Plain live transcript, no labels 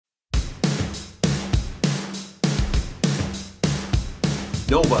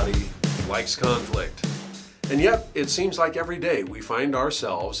Nobody likes conflict. And yet, it seems like every day we find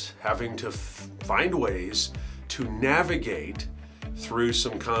ourselves having to find ways to navigate through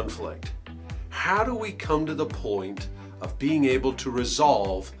some conflict. How do we come to the point of being able to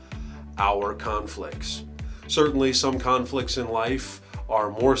resolve our conflicts? Certainly, some conflicts in life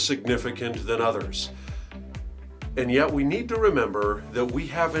are more significant than others. And yet, we need to remember that we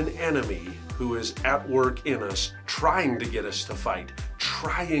have an enemy who is at work in us, trying to get us to fight,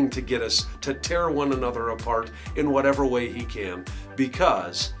 trying to get us to tear one another apart in whatever way he can,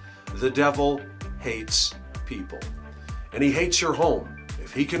 because the devil hates people. And he hates your home.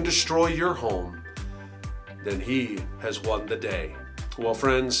 If he can destroy your home, then he has won the day. Well,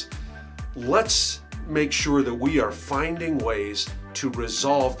 friends, let's make sure that we are finding ways to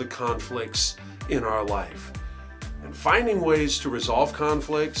resolve the conflicts in our life. And finding ways to resolve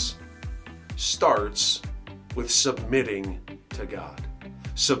conflicts starts with submitting to God.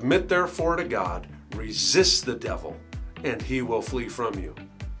 Submit therefore to God, resist the devil, and he will flee from you.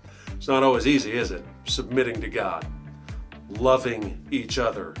 It's not always easy, is it? Submitting to God, loving each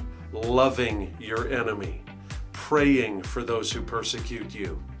other, loving your enemy, praying for those who persecute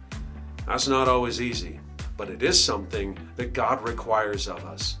you. That's not always easy, but it is something that God requires of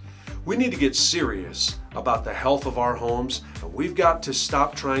us. We need to get serious about the health of our homes, and we've got to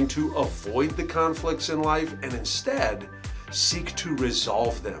stop trying to avoid the conflicts in life and instead seek to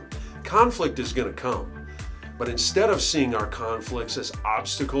resolve them. Conflict is going to come, but instead of seeing our conflicts as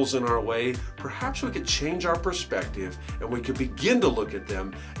obstacles in our way, perhaps we could change our perspective and we could begin to look at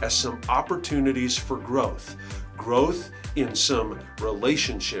them as some opportunities for growth. Growth in some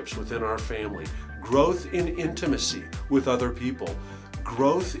relationships within our family, growth in intimacy with other people,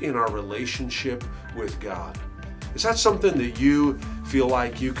 growth in our relationship with God. Is that something that you feel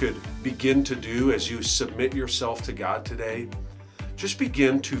like you could begin to do as you submit yourself to God today? Just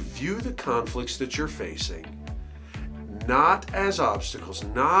begin to view the conflicts that you're facing not as obstacles,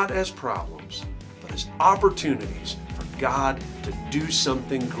 not as problems, but as opportunities for God to do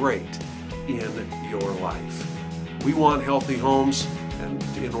something great in your life. We want healthy homes, and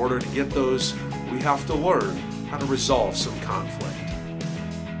in order to get those, we have to learn how to resolve some conflict.